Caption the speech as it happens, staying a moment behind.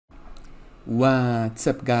What's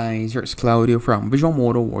up guys, here's Claudio from Visual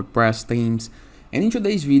Modo WordPress themes, and in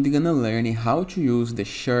today's video gonna learn how to use the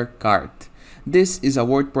SureCart. This is a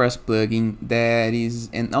WordPress plugin that is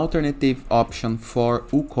an alternative option for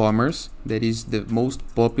WooCommerce, that is the most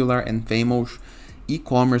popular and famous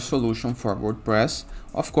e-commerce solution for WordPress.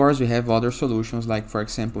 Of course, we have other solutions like, for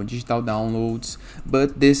example, digital downloads,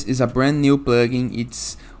 but this is a brand new plugin.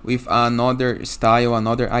 It's with another style,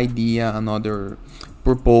 another idea, another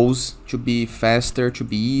purpose, to be faster, to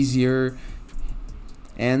be easier.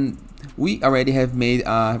 And we already have made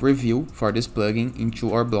a review for this plugin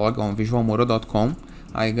into our blog on visualmodo.com.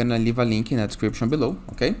 I'm gonna leave a link in the description below,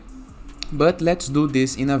 okay? But let's do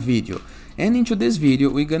this in a video. And into this video,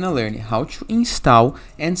 we're gonna learn how to install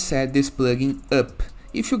and set this plugin up.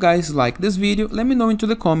 If you guys like this video, let me know into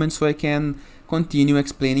the comments so I can continue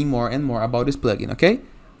explaining more and more about this plugin, okay?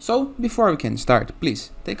 So before we can start, please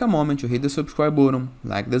take a moment to hit the subscribe button,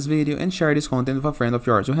 like this video, and share this content with a friend of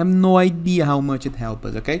yours. You have no idea how much it helps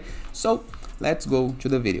us, okay? So let's go to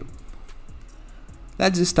the video.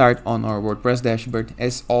 Let's start on our WordPress dashboard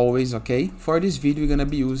as always, okay? For this video, we're gonna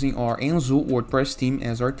be using our Enzo WordPress theme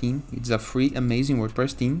as our theme. It's a free, amazing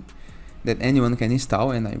WordPress theme that anyone can install,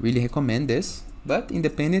 and I really recommend this. But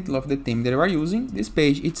independent of the theme that you are using, this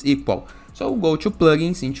page it's equal. So go to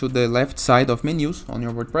plugins into the left side of menus on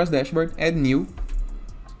your WordPress dashboard, add new.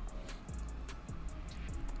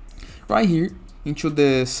 Right here into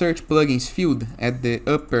the search plugins field at the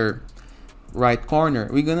upper right corner,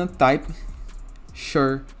 we're gonna type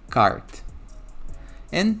SureCart.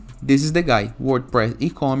 And this is the guy, WordPress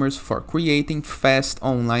e-commerce for creating fast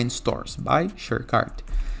online stores by SureCart.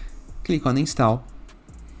 Click on install.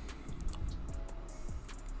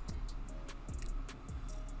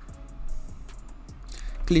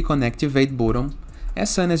 Click on activate button. As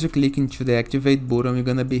soon as you click into the activate button, you're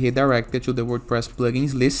gonna be redirected to the WordPress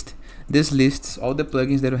plugins list. This lists all the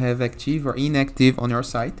plugins that you have active or inactive on your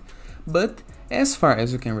site. But as far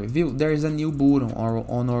as you can review, there is a new button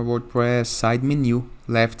on our WordPress side menu,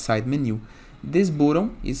 left side menu. This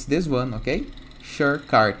button is this one, okay?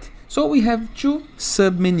 SureCart. So we have two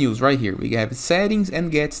sub menus right here. We have settings and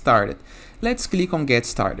get started. Let's click on get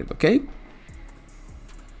started, okay?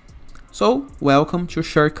 So, welcome to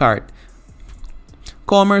SureCart.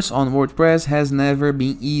 Commerce on WordPress has never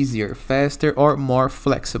been easier, faster, or more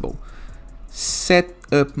flexible. Set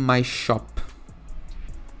up my shop.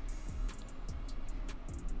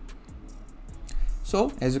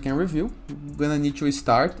 So, as you can review, we're gonna need to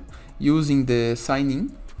start using the sign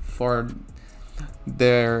in for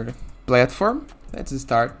their platform. Let's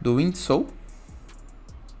start doing so.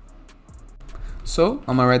 So,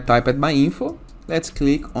 I'm already typed my info. Let's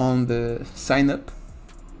click on the sign up.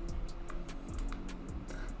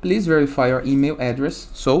 Please verify your email address.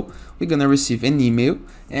 So we're gonna receive an email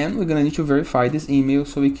and we're gonna need to verify this email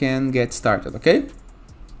so we can get started, okay?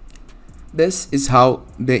 This is how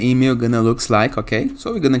the email gonna looks like, okay?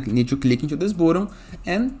 So we're gonna need to click into this button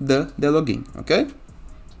and the login, okay?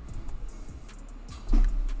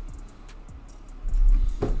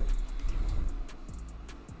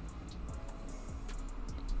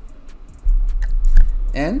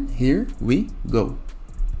 And here we go.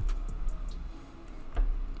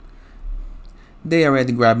 They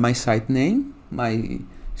already grabbed my site name, my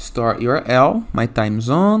store URL, my time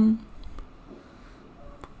zone.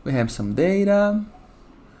 We have some data.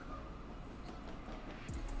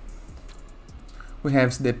 We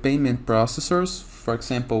have the payment processors. For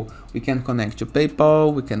example, we can connect to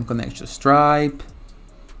PayPal, we can connect to Stripe.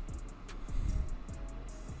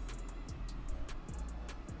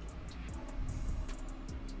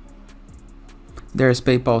 There's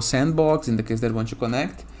PayPal Sandbox in the case that you want to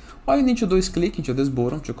connect. All you need to do is click into this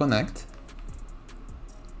button to connect.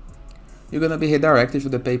 You're gonna be redirected to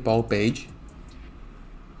the PayPal page.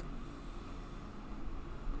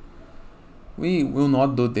 We will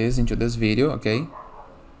not do this into this video, okay?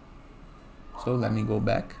 So let me go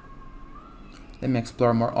back. Let me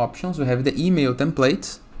explore more options. We have the email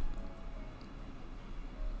templates.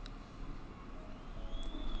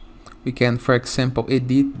 We can, for example,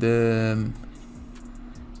 edit the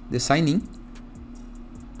sign in.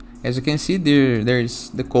 As you can see, there's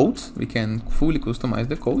the codes. We can fully customize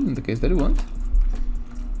the code in the case that you want.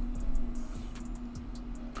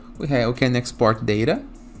 We can export data.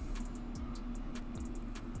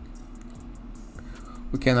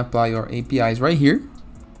 We can apply our APIs right here,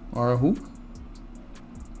 or a hook,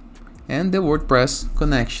 and the WordPress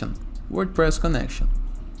connection.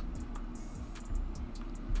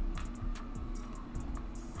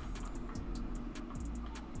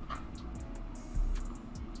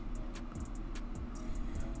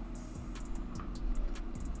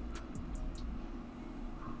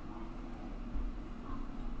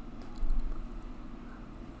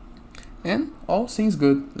 And all seems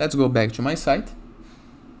good. Let's go back to my site.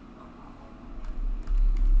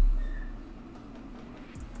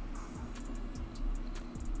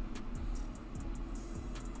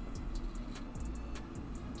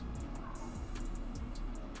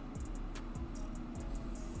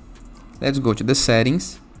 Let's go to the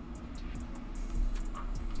settings.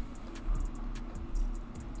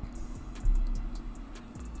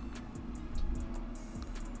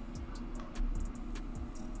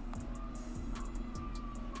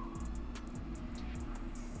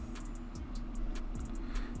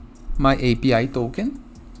 My API token.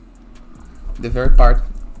 The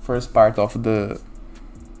first part of the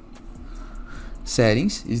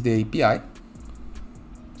settings is the API.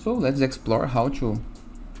 So let's explore how to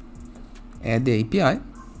add the API.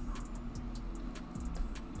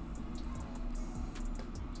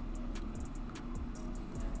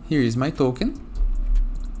 Here is my token.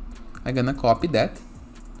 I'm gonna copy that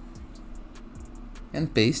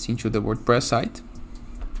and paste into the WordPress site.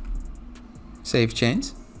 Save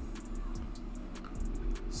change.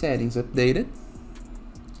 Settings updated.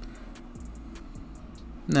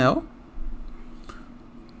 Now,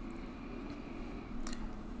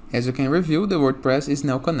 as you can review, the WordPress is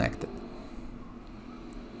now connected.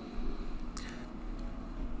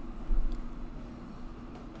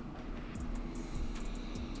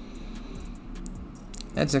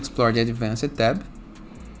 Let's explore the Advanced tab.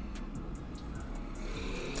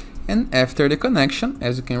 And after the connection,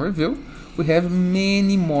 as you can review, we have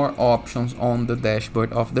many more options on the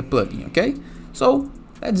dashboard of the plugin, okay? So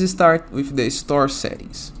let's start with the store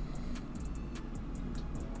settings.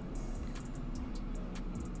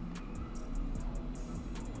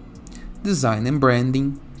 Design and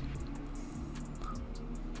branding.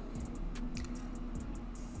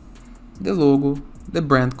 The logo, the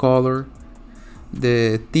brand color,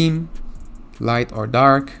 the theme, light or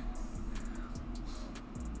dark,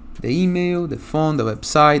 the email, the phone, the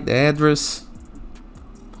website, the address,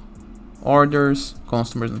 orders,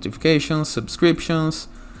 customer notifications, subscriptions,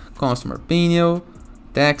 customer opinion,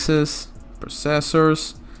 taxes,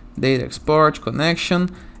 processors, data export,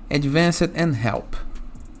 connection, advanced, and help.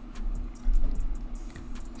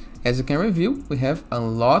 As you can review, we have a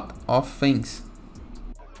lot of things.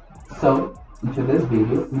 So, in today's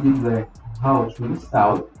video, we did learn how to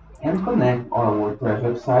install and connect our WordPress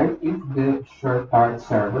website with the SureCart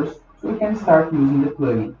servers so we can start using the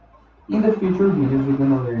plugin. In the future videos, we're going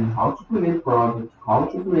to learn how to create products, how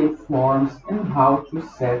to create forms, and how to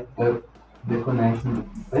set up the connection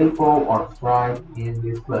between PayPal or Stripe in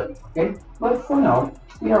this plugin, okay? But for now,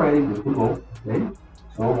 we are ready good to go, okay?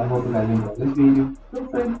 So I hope you guys enjoyed this video. Feel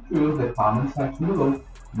free to use the comment section below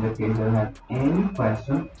in the case that you have any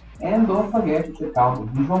question. And don't forget to check out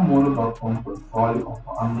the visualmodo.com portfolio of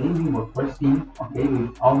amazing WordPress theme, okay,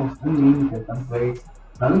 with almost unlimited templates,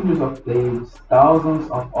 hundreds of pages,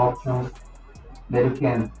 thousands of options that you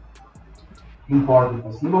can import with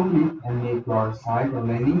a single click and make your site or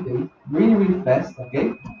landing page really fast,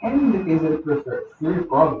 okay? And in the case that you prefer free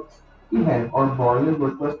products, we have our borderless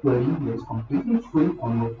WordPress plugin that is completely free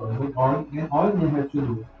on WordPress.org, and all you have to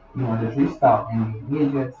do in order to install any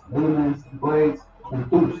widgets, elements, templates, and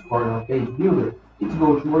tools for your page builder is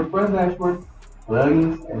go to WordPress dashboard,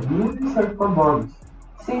 plugins, and build and search for borderless.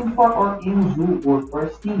 Same for our Enzo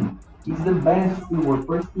WordPress theme. It's the best free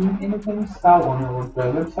WordPress theme and you can install on your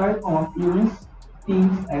WordPress website on Appearance,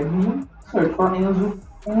 Themes, Admin, search for Enzo,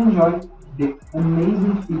 and enjoy the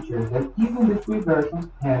amazing features that even the free version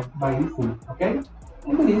has by default, okay?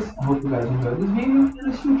 And with this, I hope you guys enjoyed this video and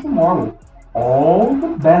I'll see you tomorrow. All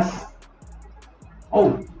the best!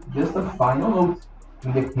 Oh, just a final note,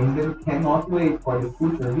 in the case that you cannot wait for the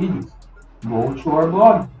future videos, go to our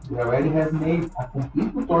blog. We already have made a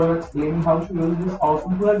complete tutorial explaining how to use this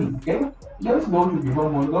awesome plugin, okay? Just go to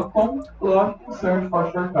visualmodo.com, blog, and search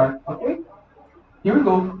for SureCart, okay? Here we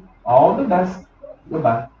go. All the best.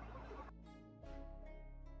 Goodbye.